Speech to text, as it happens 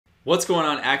What's going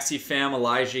on, Axie fam?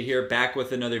 Elijah here, back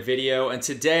with another video, and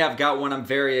today I've got one I'm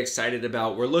very excited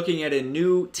about. We're looking at a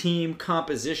new team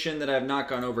composition that I've not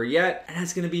gone over yet, and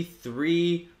it's going to be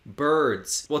 3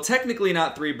 birds. Well, technically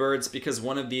not 3 birds because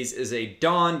one of these is a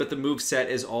Dawn, but the moveset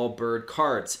is all bird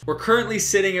cards. We're currently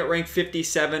sitting at rank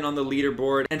 57 on the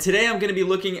leaderboard, and today I'm going to be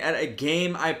looking at a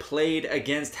game I played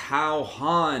against Hao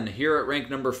Han here at rank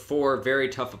number 4. Very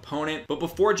tough opponent. But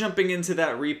before jumping into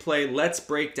that replay, let's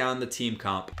break down the team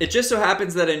comp. It just so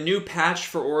happens that a new patch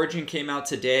for Origin came out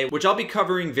today, which I'll be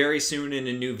covering very soon in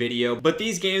a new video, but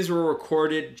these games were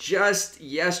recorded just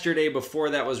yesterday before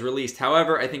that was released.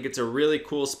 However, I think it's a really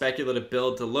cool speculative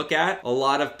build to look at. A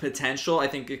lot of potential. I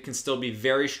think it can still be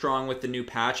very strong with the new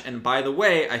patch, and by the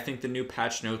way, I think the new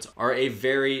patch notes are a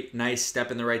very nice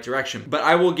step in the right direction, but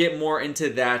I will get more into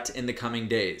that in the coming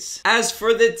days. As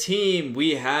for the team,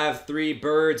 we have 3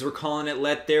 birds. We're calling it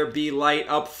Let There Be Light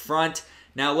up front.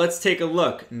 Now let's take a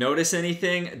look. Notice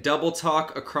anything? Double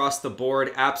talk across the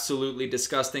board. Absolutely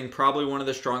disgusting. Probably one of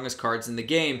the strongest cards in the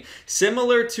game.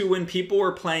 Similar to when people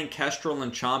were playing Kestrel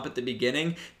and Chomp at the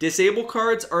beginning, disable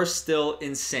cards are still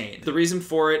insane. The reason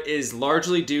for it is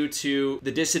largely due to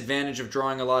the disadvantage of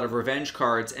drawing a lot of revenge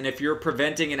cards, and if you're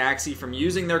preventing an Axie from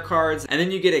using their cards and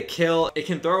then you get a kill, it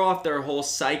can throw off their whole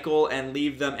cycle and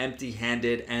leave them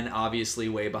empty-handed and obviously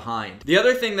way behind. The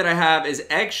other thing that I have is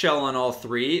Eggshell on all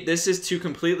 3. This is to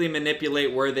completely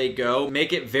manipulate where they go,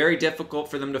 make it very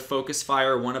difficult for them to focus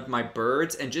fire one of my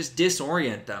birds and just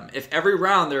disorient them. If every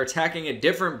round they're attacking a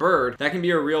different bird, that can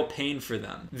be a real pain for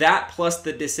them. That plus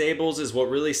the disables is what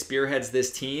really spearheads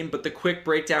this team, but the quick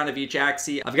breakdown of each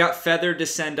Axie, I've got Feather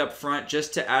Descend up front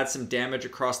just to add some damage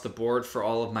across the board for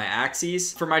all of my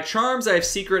Axies. For my charms, I have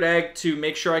Secret Egg to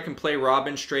make sure I can play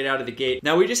Robin straight out of the gate.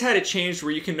 Now we just had it changed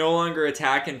where you can no longer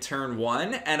attack in turn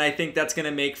 1, and I think that's going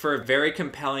to make for a very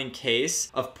compelling case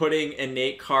of putting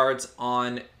innate cards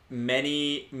on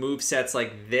many move sets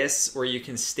like this, where you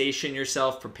can station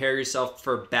yourself, prepare yourself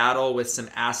for battle with some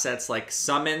assets like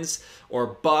summons or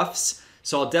buffs.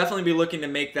 So I'll definitely be looking to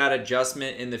make that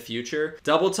adjustment in the future.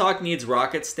 Double Talk needs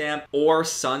Rocket Stamp or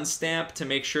Sun Stamp to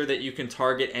make sure that you can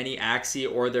target any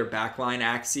Axie or their backline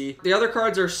Axie. The other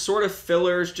cards are sort of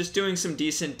fillers, just doing some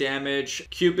decent damage.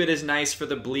 Cupid is nice for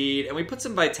the bleed, and we put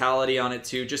some Vitality on it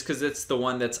too, just because it's the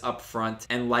one that's up front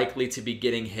and likely to be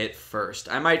getting hit first.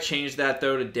 I might change that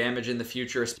though to damage in the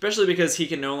future, especially because he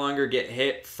can no longer get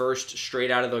hit first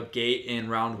straight out of the gate in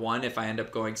round 1 if I end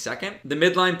up going second. The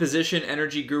midline position,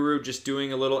 Energy Guru, just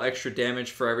doing a little extra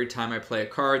damage for every time I play a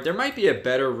card. There might be a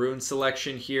better rune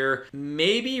selection here.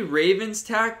 Maybe Raven's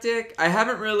Tactic. I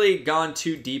haven't really gone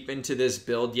too deep into this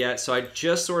build yet, so I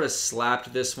just sort of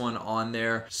slapped this one on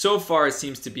there. So far, it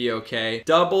seems to be okay.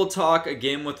 Double Talk,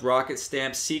 again with Rocket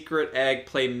Stamp. Secret Egg,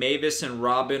 play Mavis and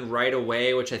Robin right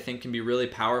away, which I think can be really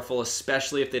powerful,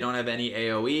 especially if they don't have any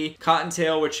AoE.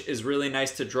 Cottontail, which is really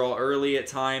nice to draw early at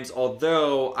times,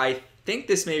 although I think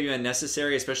this may be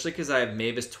unnecessary, especially because I have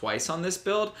Mavis twice on this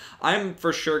build. I'm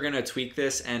for sure going to tweak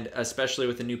this, and especially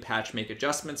with the new patch, make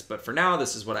adjustments, but for now,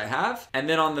 this is what I have. And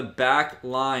then on the back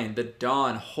line, the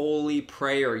Dawn, Holy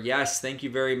Prayer. Yes, thank you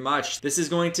very much. This is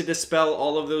going to dispel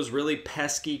all of those really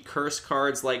pesky curse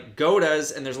cards like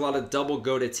Godas, and there's a lot of double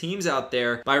Goda teams out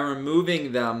there, by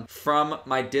removing them from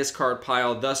my discard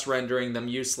pile, thus rendering them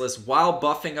useless while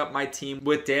buffing up my team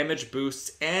with damage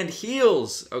boosts and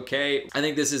heals. Okay, I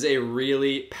think this is a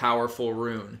really powerful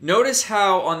rune. Notice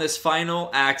how on this final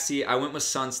Axie, I went with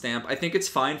Sun Stamp. I think it's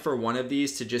fine for one of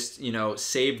these to just, you know,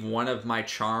 save one of my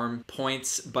charm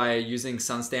points by using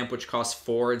Sun Stamp, which costs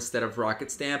 4 instead of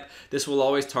Rocket Stamp. This will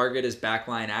always target as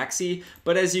backline Axie,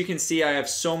 but as you can see, I have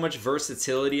so much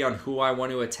versatility on who I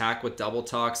want to attack with Double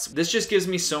Talks. This just gives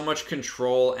me so much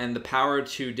control and the power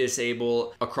to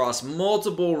disable across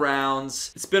multiple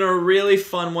rounds. It's been a really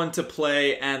fun one to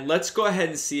play, and let's go ahead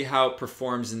and see how it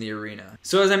performs in the arena.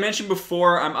 So as I mentioned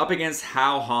before, I'm up against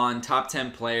Hao Han, top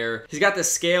 10 player. He's got the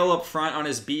scale up front on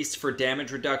his beast for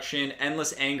damage reduction,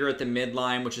 endless anger at the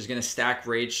midline, which is going to stack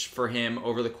rage for him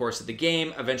over the course of the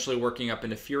game, eventually working up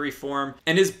into fury form.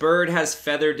 And his bird has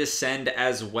Feather Descend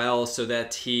as well, so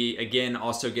that he again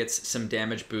also gets some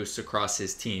damage boosts across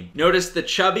his team. Notice the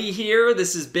Chubby here.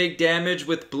 This is big damage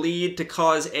with bleed to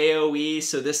cause AoE,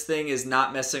 so this thing is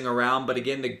not messing around, but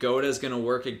again, the Goda is going to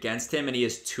work against him, and he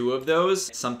has 2 of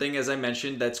those. Something something, as I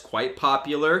mentioned, that's quite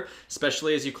popular,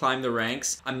 especially as you climb the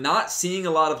ranks. I'm not seeing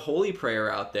a lot of Holy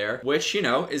Prayer out there, which, you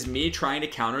know, is me trying to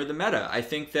counter the meta. I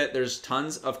think that there's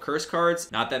tons of curse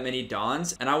cards, not that many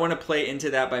Dawns, and I want to play into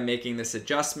that by making this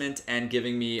adjustment and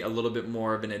giving me a little bit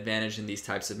more of an advantage in these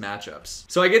types of matchups.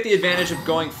 So I get the advantage of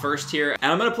going first here,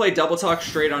 and I'm going to play Double Talk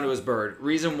straight onto his bird.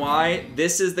 Reason why,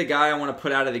 this is the guy I want to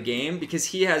put out of the game because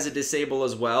he has a disable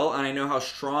as well, and I know how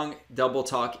strong Double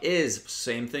Talk is.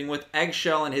 Same thing with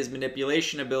Eggshell and his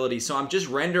manipulation ability, so I'm just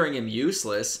rendering him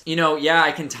useless. You know, yeah,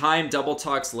 I can time Double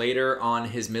Talks later on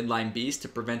his midline beast to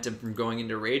prevent him from going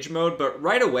into rage mode, but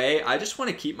right away, I just want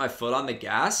to keep my foot on the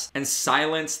gas and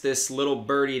silence this little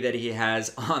birdie that he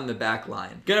has on the back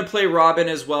line. Gonna play Robin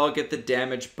as well, get the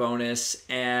damage bonus,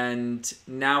 and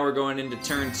now we're going into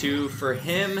turn 2 for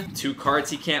him. 2 cards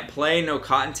he can't play, no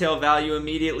Cottontail value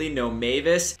immediately, no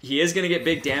Mavis. He is gonna get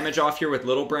big damage off here with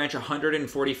Little Branch,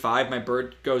 145. My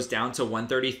bird goes down to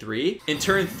 133. In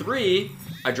turn 3,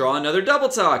 I draw another Double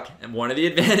Talk, and one of the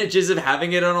advantages of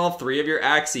having it on all 3 of your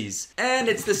Axies. And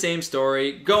it's the same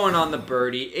story, going on the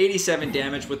birdie, 87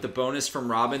 damage with the bonus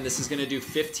from Robin. This is gonna do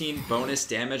 15 bonus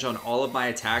damage on all of my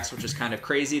attacks, which is kind of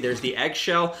crazy. There's the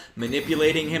Eggshell,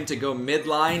 manipulating him to go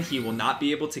midline. He will not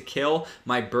be able to kill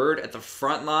my bird at the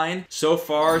front line. So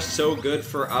far, so good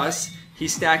for us.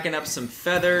 He's stacking up some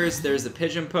feathers. There's the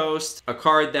Pigeon Post, a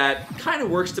card that kind of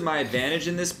works to my advantage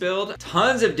in this build.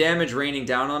 Tons of damage raining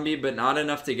down on me, but not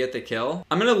enough to get the kill.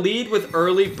 I'm gonna lead with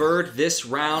early bird this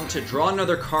round to draw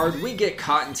another card. We get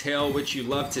Cottontail, which you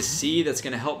love to see. That's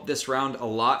gonna help this round a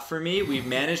lot for me. We've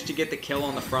managed to get the kill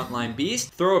on the frontline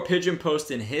beast. Throw a Pigeon Post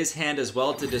in his hand as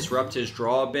well to disrupt his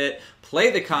draw a bit.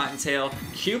 Play the Cottontail,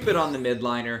 Cupid on the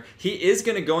midliner. He is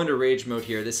going to go into rage mode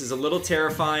here. This is a little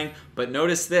terrifying, but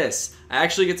notice this. I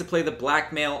actually get to play the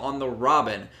blackmail on the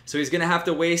Robin. So he's going to have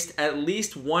to waste at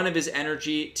least one of his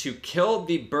energy to kill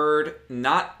the bird,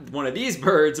 not one of these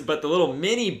birds, but the little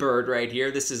mini bird right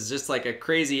here. This is just like a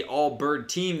crazy all bird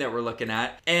team that we're looking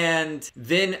at. And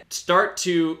then start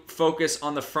to focus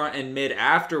on the front and mid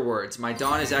afterwards. My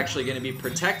Dawn is actually going to be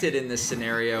protected in this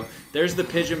scenario. There's the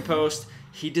Pigeon Post.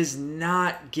 He does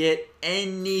not get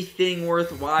anything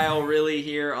worthwhile really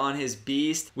here on his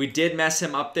beast. We did mess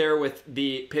him up there with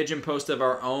the Pigeon Post of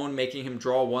our own, making him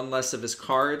draw one less of his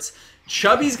cards.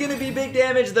 Chubby's gonna be big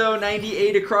damage though,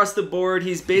 98 across the board.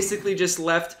 He's basically just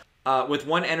left with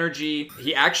 1 energy.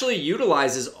 He actually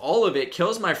utilizes all of it,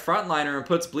 kills my frontliner, and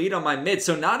puts bleed on my mid.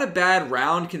 So not a bad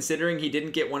round considering he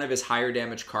didn't get one of his higher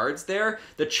damage cards there.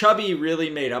 The Chubby really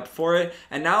made up for it.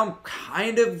 And now I'm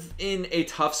kind of in a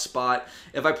tough spot.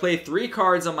 If I play 3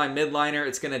 cards on my midliner,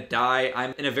 it's going to die.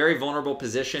 I'm in a very vulnerable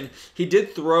position. He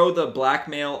did throw the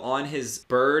blackmail on his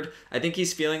bird. I think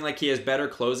he's feeling like he has better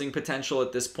closing potential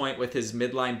at this point with his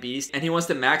midline beast. And he wants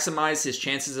to maximize his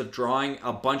chances of drawing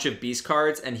a bunch of beast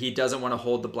cards, and he doesn't want to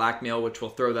hold the blackmail, which will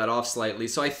throw that off slightly.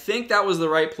 So I think that was the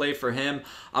right play for him.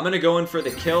 I'm going to go in for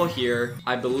the kill here.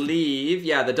 I believe,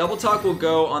 yeah, the Double Talk will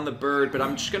go on the bird, but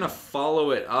I'm just going to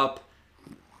follow it up.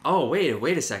 Oh,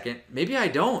 wait a second. Maybe I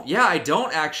don't. Yeah, I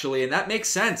don't actually, and that makes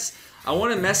sense. I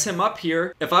want to mess him up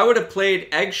here. If I would have played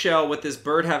Eggshell with this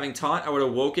bird having taunt, I would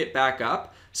have woke it back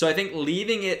up. So I think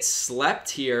leaving it slept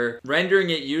here, rendering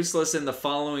it useless in the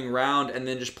following round, and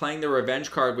then just playing the revenge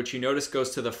card, which you notice goes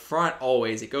to the front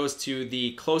always. It goes to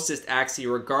the closest Axie,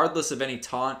 regardless of any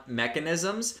taunt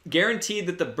mechanisms. Guaranteed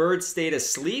that the bird stayed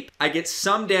asleep. I get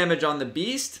some damage on the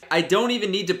beast. I don't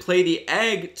even need to play the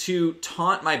egg to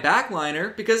taunt my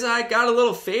backliner because I got a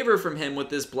little favor from him with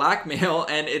this blackmail,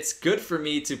 and it's good for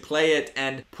me to play it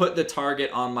and put the target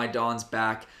on my Dawn's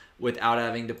back without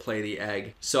having to play the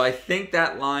egg. So I think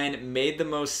that line made the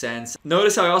most sense.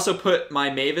 Notice how I also put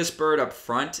my Mavis bird up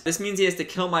front. This means he has to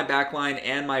kill my backline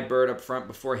and my bird up front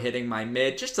before hitting my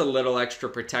mid. Just a little extra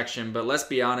protection, but let's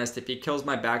be honest, if he kills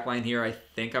my backline here, I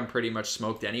think I'm pretty much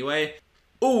smoked anyway.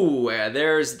 Ooh,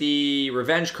 there's the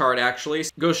revenge card actually.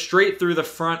 Goes straight through the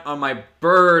front on my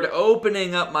bird,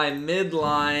 opening up my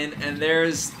midline, and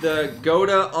there's the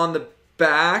Goda on the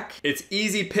back. It's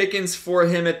easy pickings for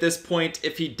him at this point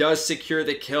if he does secure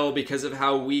the kill because of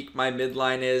how weak my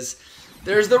midline is.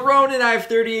 There's the Ronin. I have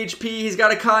 30 HP. He's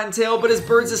got a Cottontail, but his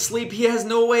bird's asleep. He has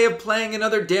no way of playing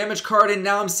another damage card, and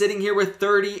now I'm sitting here with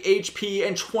 30 HP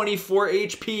and 24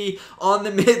 HP on the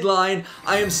midline.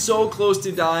 I am so close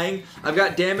to dying. I've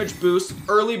got damage boost,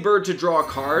 early bird to draw a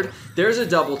card. There's a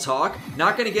Double Talk.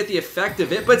 Not going to get the effect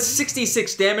of it, but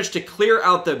 66 damage to clear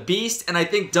out the beast, and I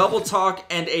think Double Talk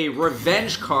and a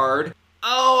revenge card.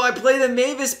 Oh, I play the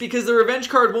Mavis because the revenge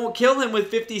card won't kill him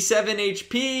with 57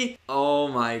 HP. Oh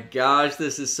my gosh,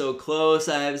 this is so close.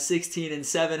 I have 16 and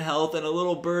 7 health and a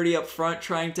little birdie up front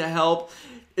trying to help.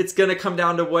 It's gonna come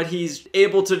down to what he's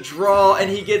able to draw, and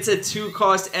he gets a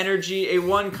 2-cost energy, a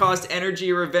 1-cost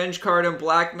energy, revenge card, and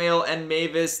blackmail, and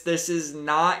Mavis. This is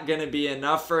not gonna be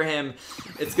enough for him.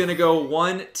 It's gonna go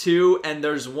 1, 2, and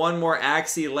there's one more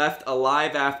Axie left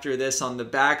alive after this on the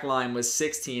back line with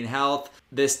 16 health.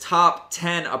 This top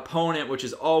 10 opponent, which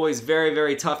is always very,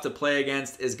 very tough to play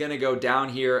against, is going to go down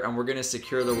here, and we're going to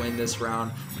secure the win this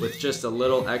round with just a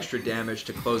little extra damage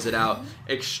to close it out.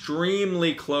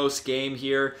 Extremely close game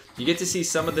here. You get to see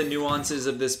some of the nuances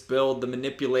of this build, the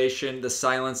manipulation, the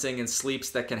silencing, and sleeps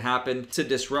that can happen to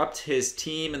disrupt his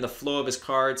team and the flow of his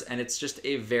cards, and it's just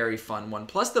a very fun one.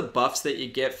 Plus the buffs that you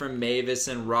get from Mavis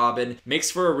and Robin makes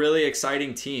for a really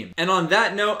exciting team. And on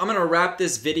that note, I'm going to wrap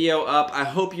this video up. I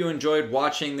hope you enjoyed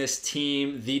watching this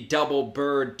team, the double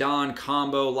bird Dawn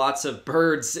combo, lots of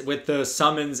birds with the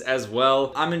summons as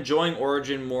well. I'm enjoying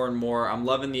Origin more and more. I'm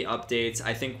loving the updates.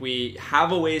 I think we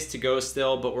have a ways to go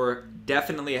still, but we're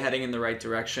definitely heading in the right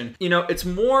direction. You know, it's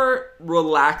more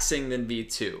relaxing than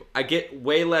V2. I get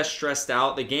way less stressed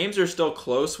out. The games are still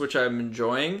close, which I'm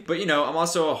enjoying, but you know, I'm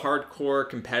also a hardcore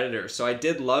competitor, so I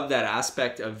did love that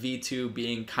aspect of V2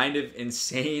 being kind of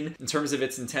insane in terms of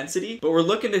its intensity, but we're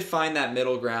looking to find that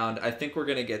middle ground. I think we're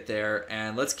gonna get there,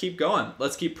 and let's keep going.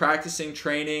 Let's keep practicing,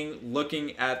 training,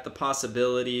 looking at the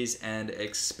possibilities, and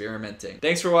experimenting.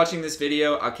 Thanks for watching this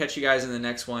video. I'll catch you guys in the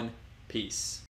next one. Peace.